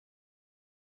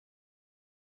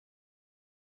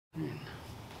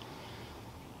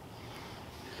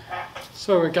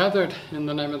So we're gathered in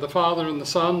the name of the Father, and the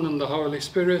Son, and the Holy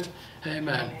Spirit.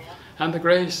 Amen. Amen. And the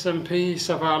grace and peace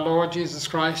of our Lord Jesus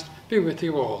Christ be with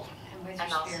you all. And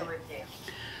also with you.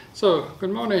 So,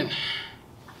 good morning.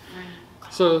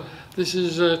 So, this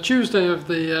is Tuesday of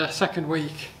the second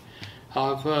week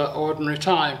of Ordinary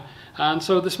Time. And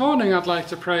so this morning I'd like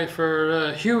to pray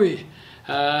for Huey.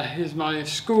 He's my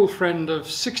school friend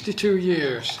of 62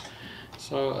 years.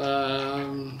 So,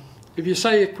 if you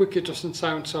say it quick, it doesn't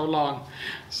sound so long.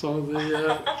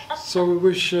 So, so we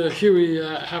wish Huey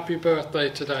a happy birthday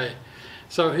today.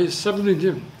 So he's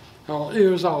 70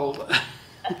 years old.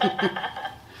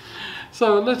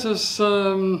 So let us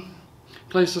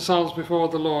place ourselves before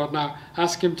the Lord now.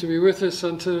 Ask Him to be with us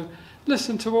and to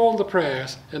listen to all the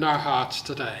prayers in our hearts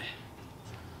today.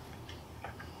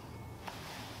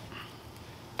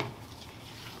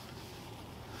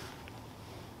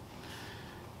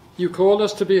 You call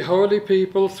us to be holy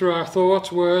people through our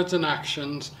thoughts, words and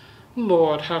actions.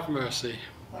 Lord, have mercy.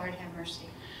 Lord, have mercy.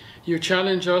 You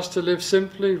challenge us to live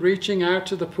simply, reaching out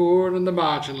to the poor and the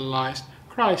marginalized.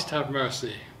 Christ, have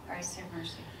mercy. Christ, have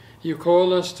mercy. You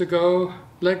call us to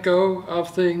let go of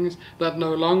things that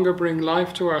no longer bring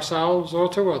life to ourselves or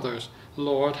to others.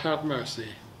 Lord, have mercy.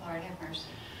 Lord, have mercy.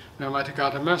 May Almighty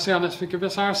God have mercy on us, forgive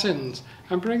us our sins,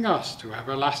 and bring us to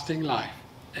everlasting life.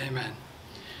 Amen.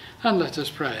 And let us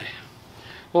pray.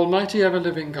 Almighty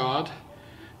ever-living God,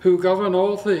 who govern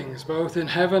all things, both in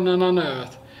heaven and on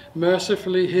earth,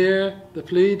 mercifully hear the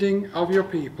pleading of your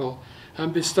people,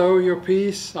 and bestow your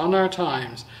peace on our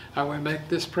times, and we make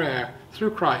this prayer through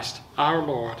Christ our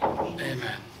Lord.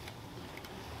 Amen.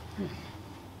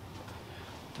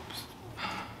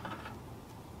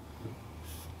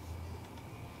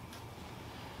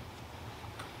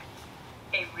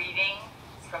 A reading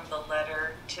from the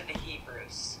letter to the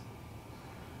Hebrews.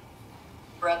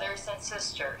 Brothers and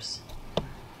sisters,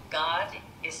 God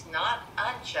is not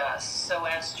unjust so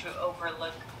as to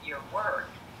overlook your work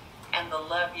and the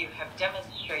love you have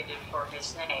demonstrated for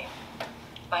his name,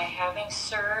 by having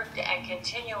served and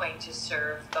continuing to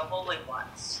serve the holy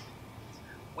ones.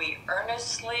 We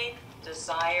earnestly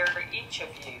desire each of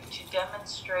you to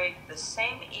demonstrate the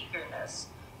same eagerness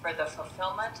for the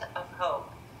fulfillment of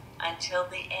hope until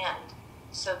the end,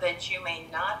 so that you may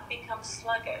not become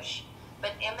sluggish,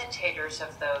 but imitators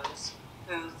of those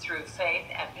who, through faith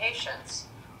and patience,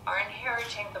 are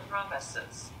inheriting the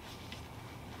promises.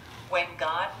 When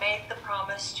God made the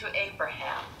promise to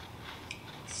Abraham,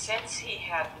 since he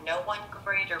had no one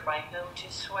greater by whom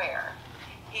to swear,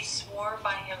 he swore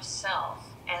by himself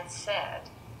and said,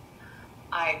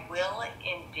 I will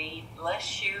indeed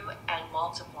bless you and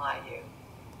multiply you.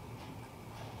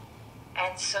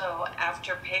 And so,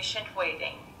 after patient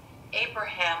waiting,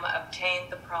 Abraham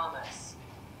obtained the promise.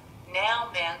 Now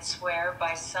men swear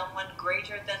by someone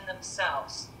greater than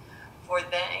themselves, for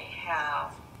they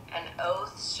have an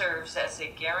oath serves as a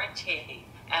guarantee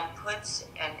and puts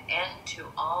an end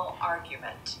to all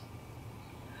argument.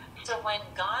 So when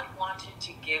God wanted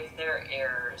to give their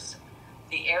heirs,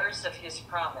 the heirs of his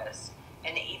promise,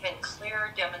 an even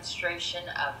clearer demonstration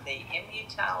of the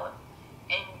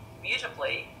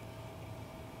immutably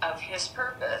of his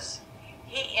purpose,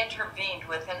 he intervened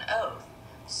with an oath,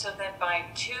 so that by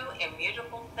two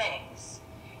immutable things,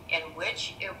 in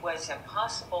which it was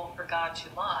impossible for God to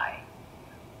lie,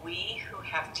 we who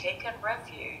have taken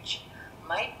refuge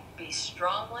might be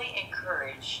strongly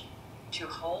encouraged to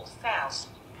hold fast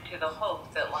to the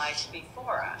hope that lies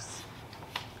before us.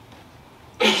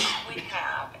 This we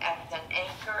have as an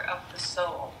anchor of the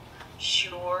soul,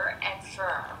 sure and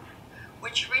firm,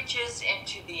 which reaches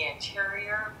into the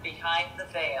interior behind the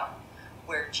veil,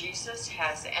 where Jesus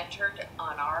has entered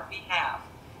on our behalf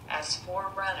as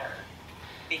forerunner,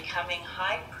 becoming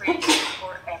high priest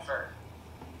forever,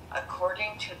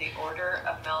 according to the order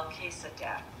of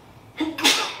Melchizedek.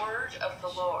 The word of the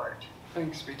Lord.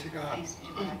 Thanks be to God. Thanks be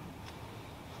to God.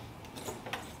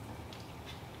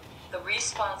 The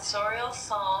responsorial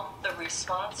psalm, the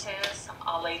response is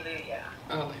Alleluia.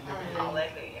 Alleluia.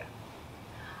 Alleluia.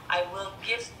 I will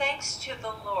give thanks to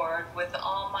the Lord with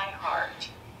all my heart,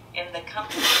 in the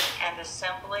company and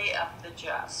assembly of the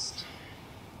just.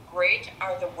 Great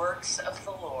are the works of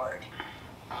the Lord,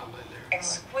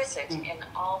 exquisite in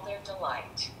all their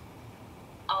delight.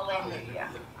 Alleluia.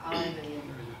 Hallelujah.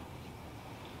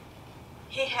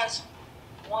 He has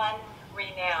won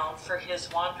renown for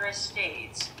his wondrous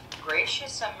deeds.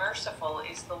 Gracious and merciful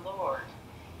is the Lord.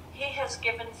 He has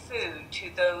given food to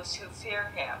those who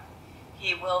fear him.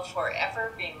 He will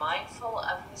forever be mindful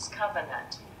of his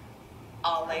covenant.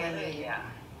 Alleluia.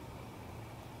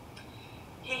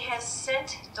 He has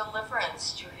sent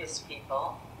deliverance to his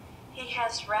people. He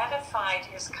has ratified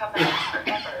his covenant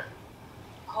forever.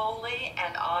 Holy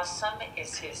and awesome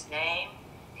is his name.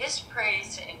 His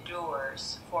praise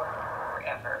endures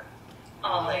forever.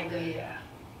 Alleluia.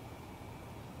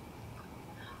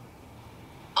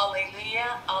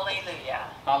 Alleluia, alleluia.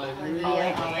 Hallelujah.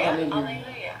 Alleluia. Alleluia,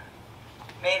 alleluia.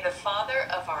 May the Father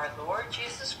of our Lord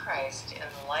Jesus Christ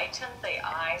enlighten the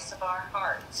eyes of our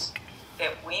hearts,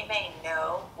 that we may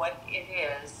know what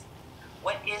is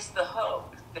the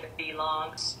hope that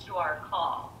belongs to our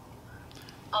call.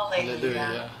 Alleluia,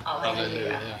 Hallelujah.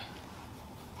 alleluia. Hallelujah.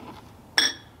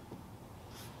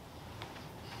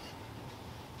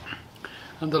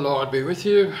 And the Lord be with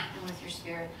you. And with your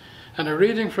spirit. And a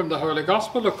reading from the Holy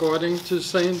Gospel according to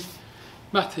Saint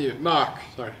Mark.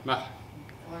 Glory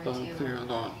to you,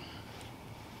 Lord.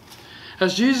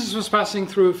 As Jesus was passing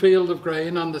through a field of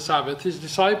grain on the Sabbath, his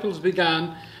disciples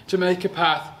began to make a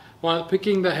path while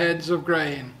picking the heads of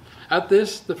grain. At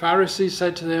this, the Pharisees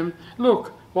said to him,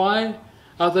 "Look, why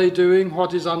are they doing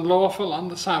what is unlawful on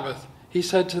the Sabbath?" He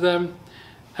said to them,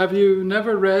 "Have you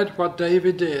never read what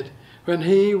David did when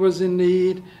he was in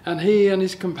need and he and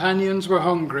his companions were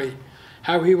hungry?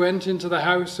 How he went into the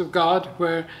house of God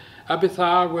where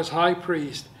Abiathar was high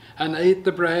priest and ate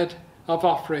the bread of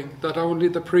offering that only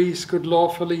the priest could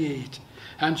lawfully eat,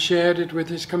 and shared it with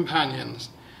his companions.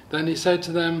 Then he said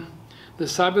to them, 'The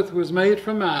Sabbath was made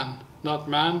for man, not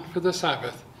man for the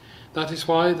Sabbath. That is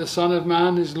why the Son of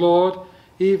Man is Lord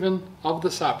even of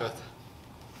the Sabbath.'"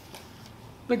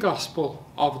 The Gospel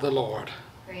of the Lord.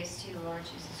 Praise to you, Lord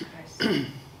Jesus Christ.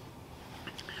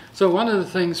 So one of the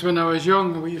things when I was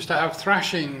young, we used to have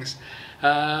thrashings,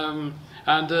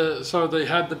 so they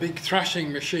had the big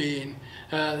thrashing machine.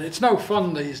 It's no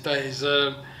fun these days.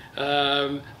 They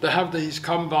have these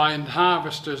combined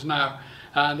harvesters now,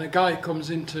 and a guy comes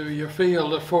into your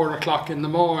field at 4 o'clock in the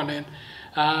morning,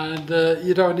 and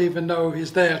you don't even know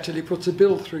he's there till he puts a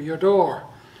bill through your door.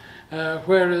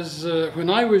 Whereas when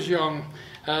I was young,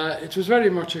 it was very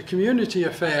much a community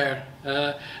affair,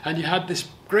 and you had this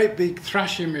great big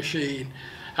thrashing machine,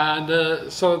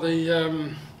 and so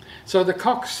the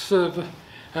cocks of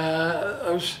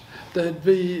there'd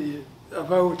be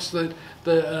votes that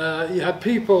you had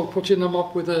people putting them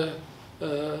up with a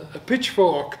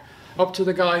pitchfork up to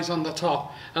the guys on the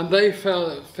top, and they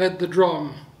fed the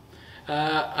drum,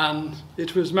 and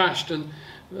it was mashed, and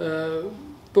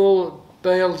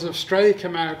bales of stray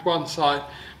came out one side,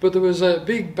 but there was a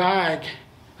big bag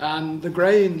and the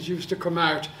grains used to come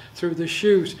out through the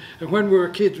chute, and when we were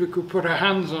kids we could put our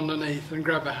hands underneath and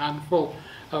grab a handful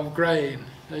of grain.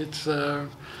 It's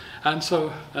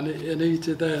and eat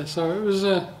it there. So it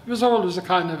was always a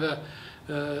kind of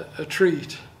a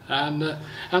treat, and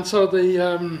so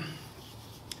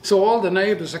so all the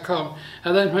neighbours would come,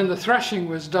 and then when the thrashing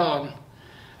was done,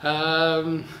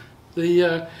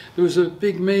 there was a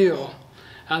big meal,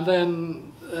 and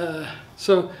then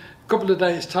so a couple of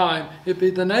days' time it'd be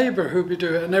the neighbour who'd be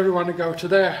doing it, and everyone would go to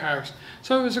their house.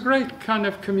 So it was a great kind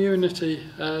of community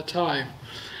time.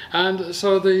 And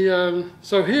so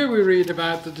so here we read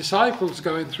about the disciples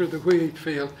going through the wheat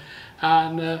field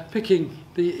and picking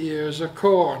the ears of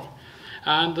corn.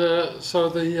 And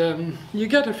so you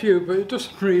get a few, but it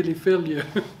doesn't really fill you.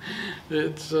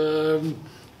 It's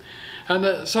and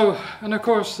of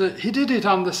course he did it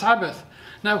on the Sabbath.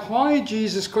 Now, why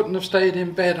Jesus couldn't have stayed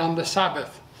in bed on the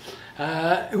Sabbath?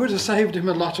 It would have saved him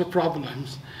a lot of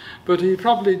problems. But he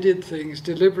probably did things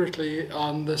deliberately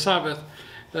on the Sabbath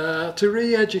to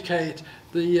re-educate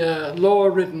the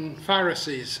law-ridden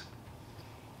Pharisees.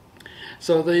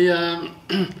 So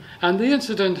and the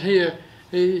incident here,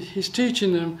 he's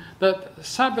teaching them that the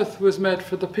Sabbath was made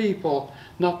for the people,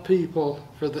 not people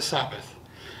for the Sabbath.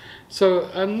 So,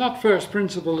 and that first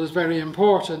principle is very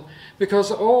important, because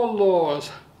all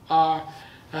laws are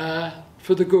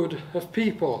for the good of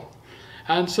people.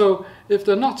 And so if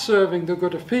they're not serving the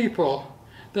good of people,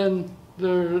 then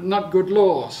they're not good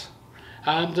laws.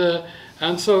 And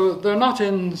so they're not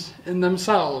in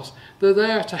themselves. They're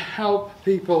there to help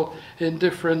people in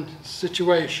different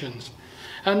situations.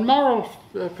 And moral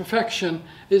perfection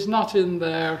is not in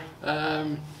their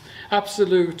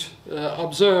absolute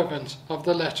observance of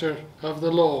the letter of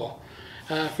the law.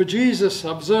 For Jesus,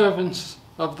 observance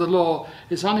of the law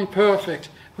is only perfect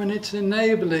when it's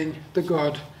enabling the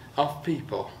good of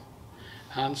people.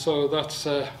 And so that's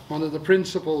one of the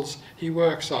principles he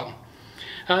works on.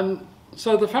 And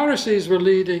so the Pharisees were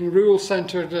leading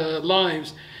rule-centered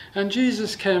lives, and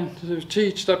Jesus came to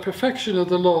teach that perfection of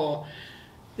the law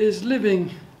is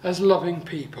living as loving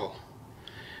people,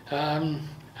 and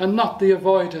not the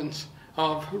avoidance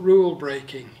of rule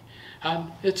breaking.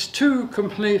 And it's two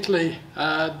completely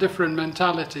different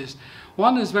mentalities.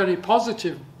 One is very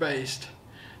positive based,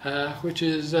 which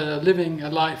is living a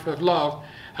life of love,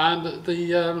 and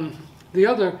the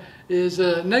other is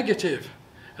negative,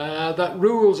 that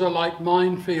rules are like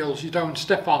minefields, you don't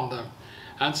step on them.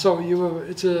 And so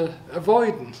it's a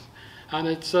avoidance, and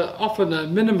it's often a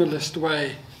minimalist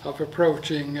way of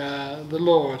approaching the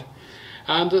Lord.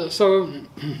 And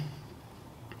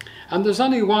and there's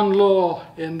only one law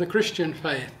in the Christian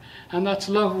faith, and that's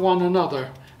love one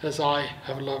another as I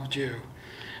have loved you.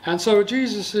 And so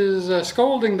Jesus is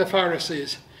scolding the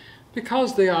Pharisees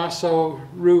because they are so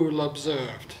rule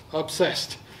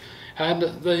obsessed. And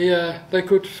they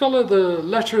could follow the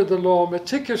letter of the law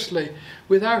meticulously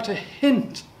without a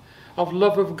hint of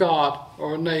love of God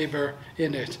or neighbour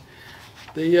in it.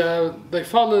 They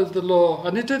followed the law,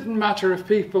 and it didn't matter if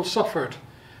people suffered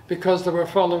because they were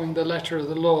following the letter of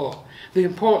the law. The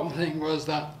important thing was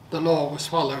that the law was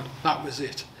followed. That was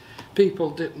it. People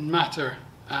didn't matter.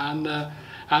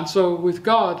 And so with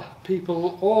God,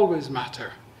 people always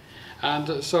matter.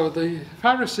 And so the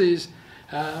Pharisees,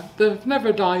 they've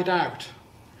never died out.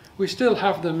 We still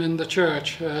have them in the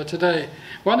church today.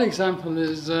 One example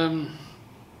is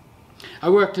I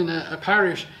worked in a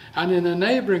parish, and in a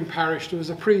neighbouring parish there was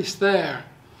a priest there.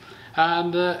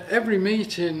 And every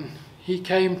meeting he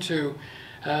came to,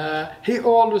 he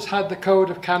always had the Code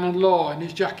of Canon Law in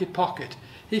his jacket pocket.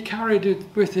 He carried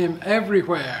it with him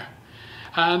everywhere.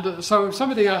 And so if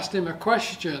somebody asked him a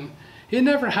question, he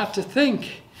never had to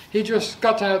think. He just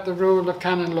got out the rule of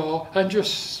canon law and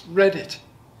just read it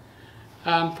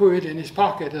and put it in his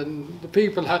pocket, and the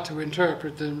people had to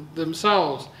interpret them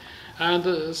themselves.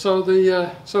 And so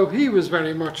he was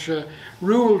very much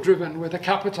rule driven with a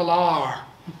capital R,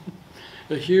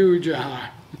 a huge R.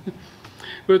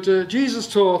 But Jesus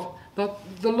taught that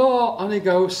the law only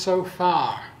goes so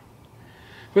far.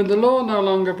 When the law no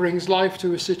longer brings life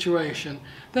to a situation,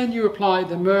 then you apply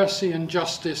the mercy and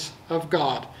justice of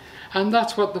God. And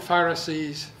that's what the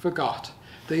Pharisees forgot.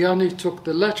 They only took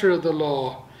the letter of the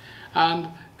law, and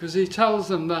because he tells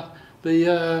them that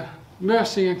the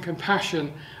mercy and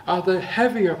compassion are the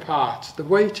heavier parts, the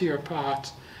weightier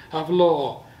parts of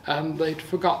law, and they'd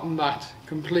forgotten that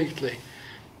completely.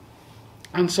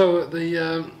 And so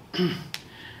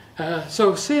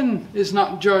so sin is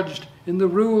not judged in the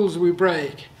rules we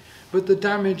break, but the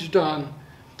damage done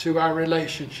to our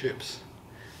relationships,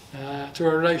 to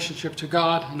our relationship to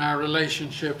God and our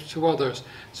relationship to others.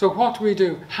 So what we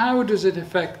do, how does it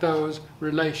affect those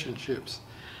relationships?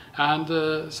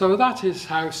 And so that is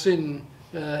how sin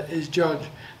is judged,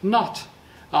 not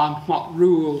on what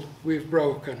rule we've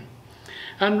broken.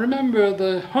 And remember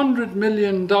the $100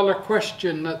 million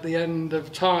question at the end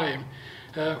of time,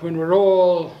 when we're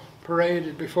all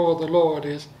paraded before the Lord,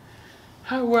 is,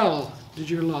 how well did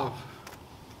you love?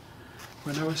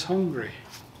 When I was hungry,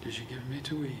 did you give me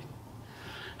to eat?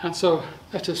 And so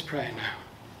let us pray now.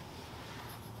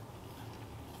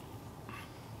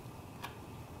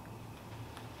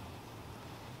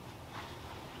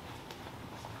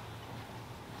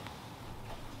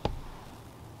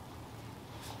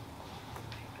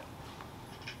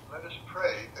 Let us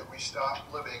pray that we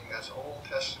stop living as Old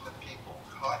Testament people,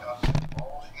 caught up in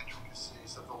all the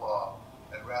intricacies of the law,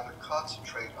 and rather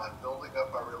concentrate on building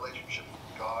up our relationship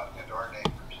with God and our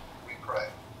neighbors. We pray.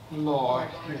 Lord, Lord,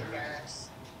 hear hear us. us.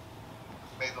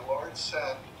 May the Lord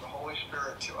send the Holy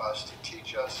Spirit to us to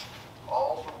teach us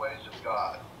all the ways of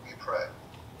God. We pray.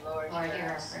 Lord, hear our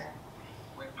prayer.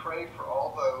 We pray for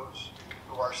all those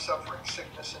who are suffering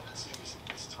sickness and disease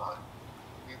at this time.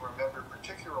 We remember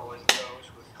particularly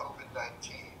those with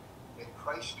COVID-19. May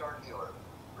Christ our healer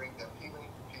bring them healing,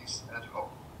 peace, and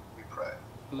hope. We pray.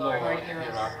 Lord, hear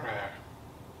our prayer.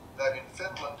 That in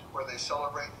Finland, where they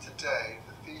celebrate today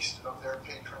the feast of their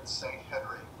patron Saint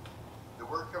Henry, the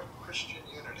work of Christian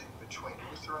unity between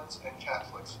Lutherans and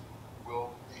Catholics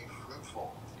will be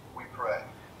fruitful. We pray.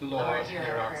 Lord, hear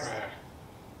our prayer.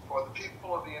 For the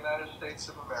people of the United States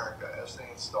of America, as they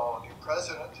install a new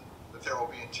president, that there will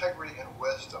be integrity and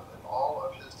wisdom in all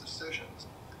of his decisions,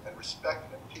 and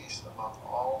respect and peace among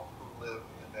all who live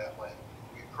in that land.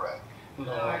 We pray.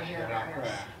 Lord, hear our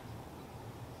prayer.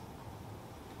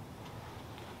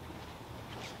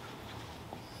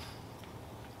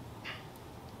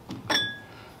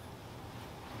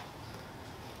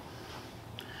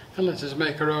 And let us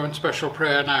make our own special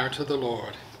prayer now to the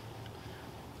Lord.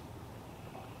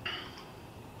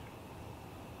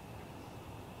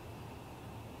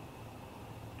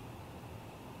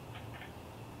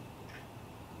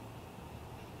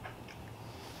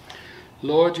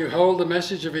 Lord, you hold the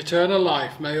message of eternal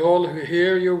life. May all who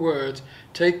hear your words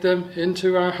take them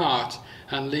into our hearts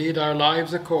and lead our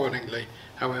lives accordingly.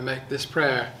 And we make this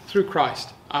prayer through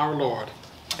Christ our Lord.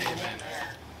 Amen.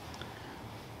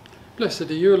 Blessed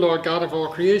are you, Lord God of all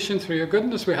creation. Through your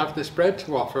goodness we have this bread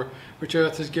to offer, which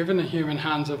earth has given and human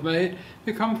hands have made,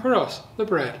 become for us the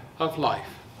bread of life.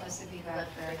 Blessed be God Blessed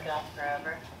be forever. God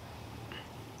forever.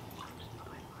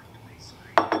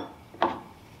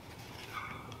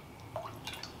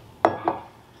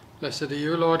 Blessed are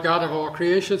you, Lord God of all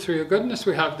creation. Through your goodness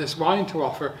we have this wine to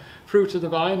offer, fruit of the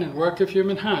vine and work of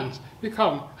human hands,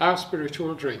 become our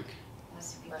spiritual drink.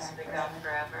 Blessed be Blessed God be God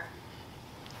forever.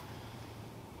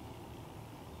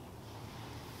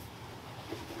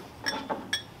 forever.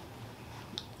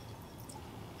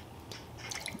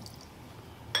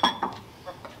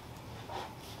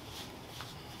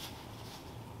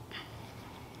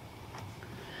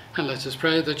 And let us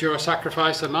pray that your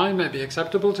sacrifice and mine may be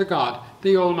acceptable to God,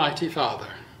 the Almighty Father.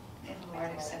 May the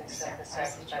Lord accept the Accept the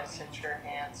sacrifice at your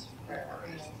hands for for the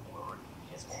praise Lord,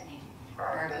 of his name, for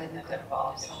our good and the good of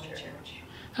all his his holy church. church.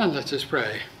 And let us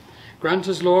pray. Grant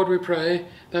us, Lord, we pray,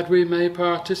 that we may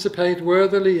participate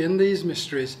worthily in these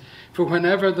mysteries, for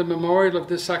whenever the memorial of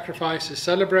this sacrifice is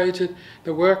celebrated,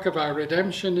 the work of our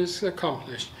redemption is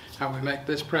accomplished. And we make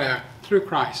this prayer through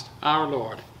Christ our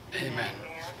Lord. Amen. Amen.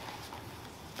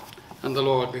 And the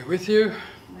Lord be with you, With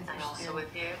And your also spirit,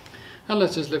 with you. and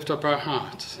let us lift up our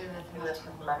hearts. we lift We them up lift to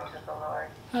them the Lord. up to the Lord.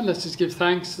 And let us give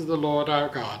thanks to the Lord our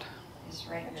God. It is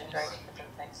right And and it's right just. to give them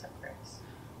thanks and praise.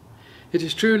 It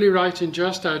is truly right and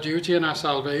just, our duty and our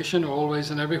salvation, always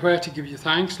and everywhere to give you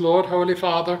thanks, Lord, Holy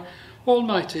Father,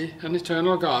 Almighty and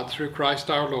eternal God, through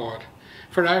Christ our Lord.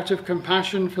 For out of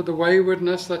compassion for the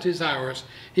waywardness that is ours,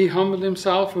 he humbled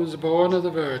himself and was born of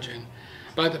the Virgin.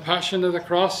 By the passion of the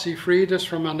cross he freed us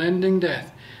from unending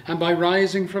death, and by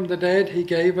rising from the dead he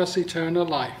gave us eternal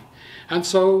life. And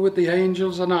so with the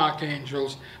angels and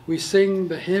archangels we sing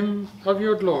the hymn of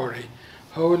your glory.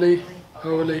 Holy,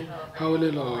 holy,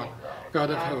 holy Lord,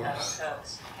 God of hosts.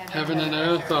 Heaven and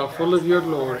earth are full of your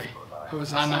glory.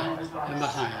 Hosanna in the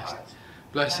highest.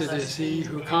 Blessed is he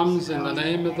who comes in the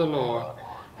name of the Lord.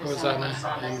 Hosanna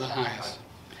in the highest.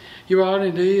 You are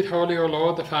indeed holy, O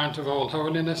Lord, the fount of all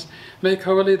holiness. Make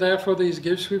holy, therefore, these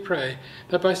gifts, we pray,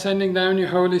 that by sending down your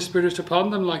Holy Spirit upon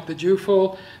them like the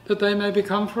dewfall, that they may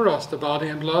become for us the body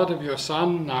and blood of your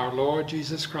Son, our Lord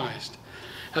Jesus Christ.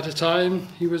 At a time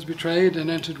he was betrayed and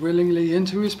entered willingly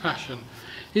into his passion.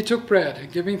 He took bread,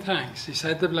 and giving thanks, he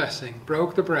said the blessing,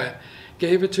 broke the bread,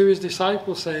 gave it to his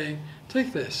disciples, saying,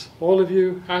 Take this, all of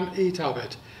you, and eat of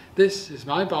it. This is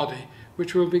my body,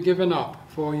 which will be given up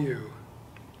for you.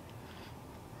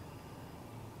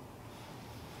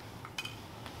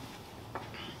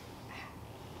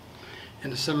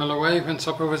 In a similar way, when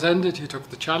supper was ended, he took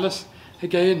the chalice.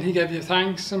 Again he gave you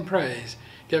thanks and praise,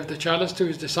 gave the chalice to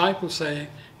his disciples, saying,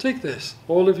 Take this,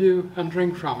 all of you, and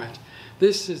drink from it.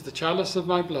 This is the chalice of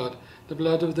my blood, the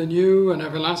blood of the new and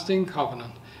everlasting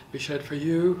covenant, be shed for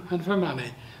you and for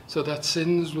many, so that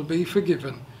sins will be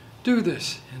forgiven. Do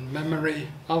this in memory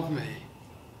of me.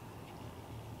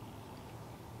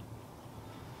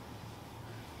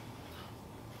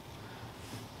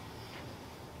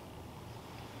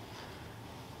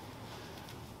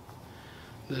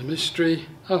 The mystery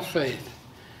of faith.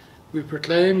 We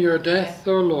proclaim your death,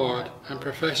 O Lord, and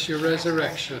profess your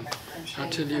resurrection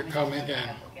until you come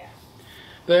again.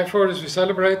 Therefore, as we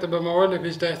celebrate the memorial of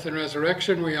his death and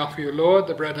resurrection, we offer you, Lord,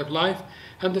 the bread of life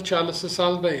and the chalice of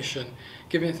salvation,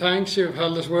 giving thanks you have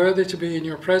held us worthy to be in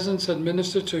your presence and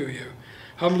minister to you.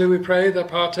 Humbly we pray that,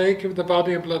 partake of the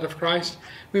body and blood of Christ,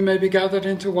 we may be gathered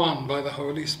into one by the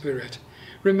Holy Spirit.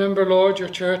 Remember, Lord, your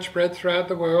church spread throughout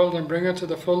the world, and bring her to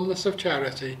the fullness of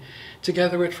charity,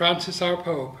 together with Francis our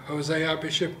Pope, Jose our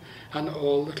Bishop, and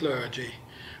all the clergy.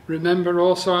 Remember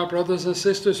also our brothers and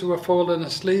sisters who have fallen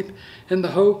asleep in the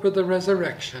hope of the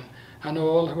resurrection, and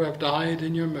all who have died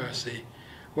in your mercy.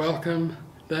 Welcome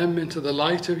them into the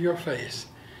light of your face.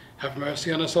 Have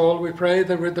mercy on us all, we pray,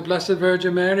 that with the Blessed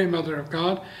Virgin Mary, Mother of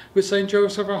God, with Saint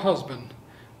Joseph her husband,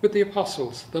 with the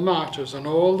apostles, the martyrs, and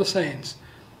all the saints,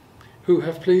 who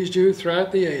have pleased you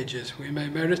throughout the ages, we may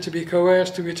merit to be co-heirs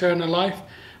to eternal life,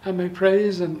 and may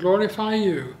praise and glorify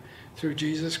you through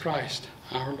Jesus Christ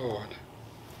our Lord.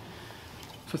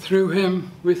 For through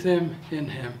him, with him,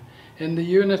 in the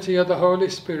unity of the Holy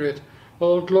Spirit,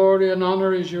 all glory and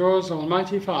honour is yours,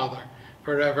 Almighty Father,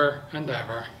 forever and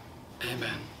ever.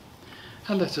 Amen.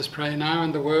 And let us pray now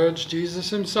in the words Jesus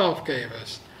himself gave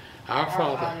us. Our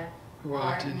Father, who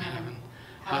art in heaven,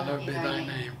 hallowed be thy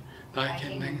name. Thy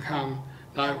kingdom come,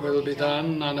 thy will be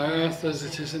done on earth as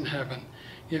it is in heaven.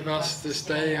 Give us this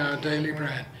day our daily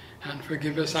bread, and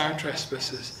forgive us our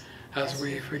trespasses, as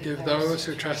we forgive those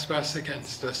who trespass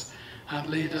against us. And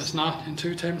lead us not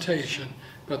into temptation,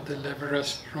 but deliver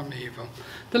us from evil.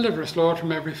 Deliver us, Lord,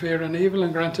 from every fear and evil,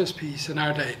 and grant us peace in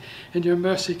our day. In your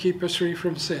mercy keep us free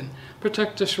from sin.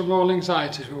 Protect us from all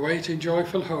anxieties. We wait in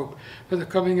joyful hope for the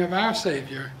coming of our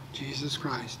Saviour, Jesus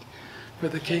Christ. For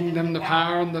the kingdom, the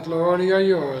power, and the glory are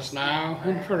yours, now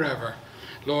and forever.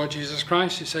 Lord Jesus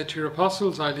Christ, you said to your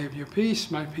apostles, I leave you peace,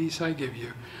 my peace I give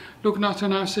you. Look not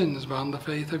on our sins, but on the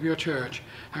faith of your church,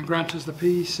 and grant us the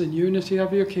peace and unity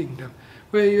of your kingdom,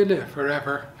 where you live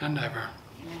forever and ever.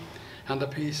 Amen. And the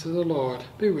peace of the Lord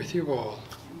be with you all.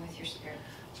 And with your spirit.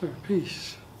 So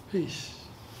peace, peace,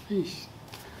 peace.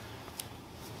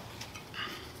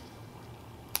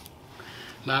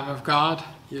 Lamb of God,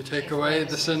 you take away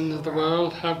the sin of the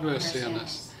world, have mercy on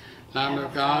us. Lamb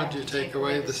of God, you take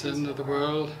away the sin of the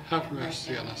world, have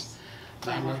mercy on us.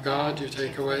 Lamb of God, you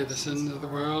take away the sin of the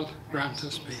world, grant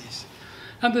us peace.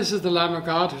 And this is the Lamb of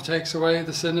God who takes away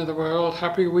the sin of the world.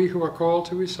 Happy we who are called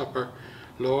to his supper.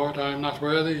 Lord, I am not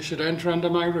worthy you should enter under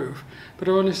my roof, but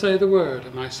only say the word,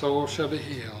 and my soul shall be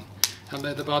healed. And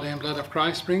may the body and blood of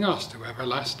Christ bring us to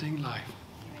everlasting life.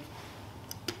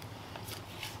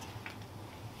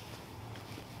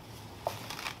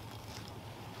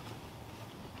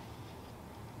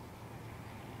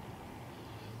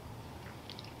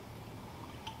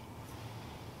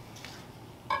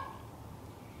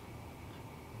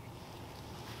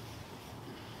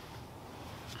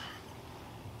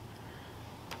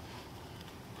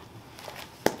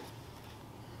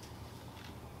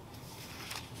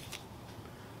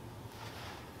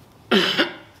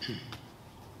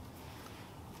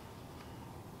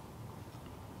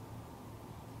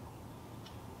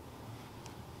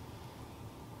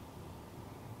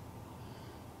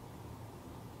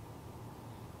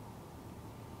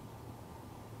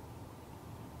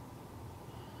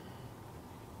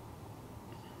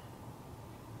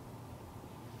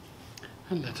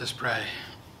 And let us pray.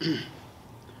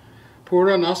 Pour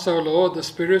on us, O Lord, the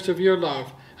spirit of your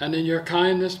love, and in your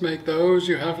kindness make those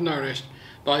you have nourished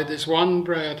by this one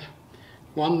bread,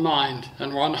 one mind,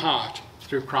 and one heart,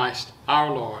 through Christ our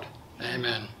Lord.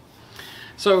 Amen.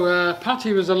 So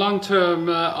Patty was a long-term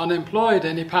unemployed,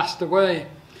 and he passed away.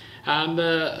 And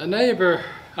a neighbour,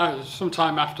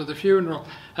 sometime after the funeral,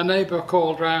 a neighbour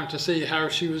called round to see how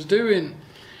she was doing.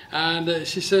 And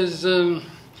she says,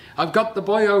 I've got the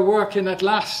boyo working at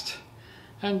last.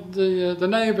 And the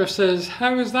neighbour says,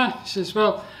 how is that? She says,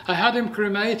 well, I had him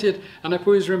cremated and I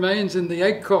put his remains in the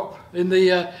egg cup, in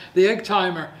the egg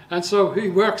timer, and so he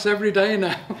works every day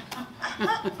now.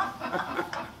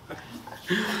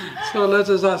 So let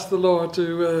us ask the Lord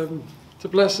to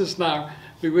bless us now,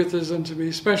 be with us, and to be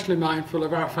especially mindful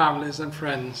of our families and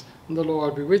friends. And the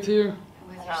Lord be with you.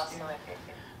 And with your spirit.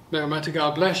 May Almighty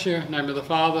God bless you. In the name of the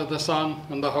Father, the Son,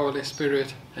 and the Holy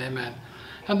Spirit. Amen.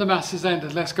 And the Mass is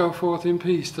ended. Let's go forth in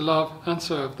peace to love and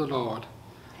serve the Lord.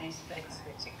 Thanks be Thanks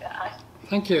be to God.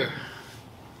 Thank you.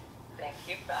 Thank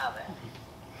you, Father.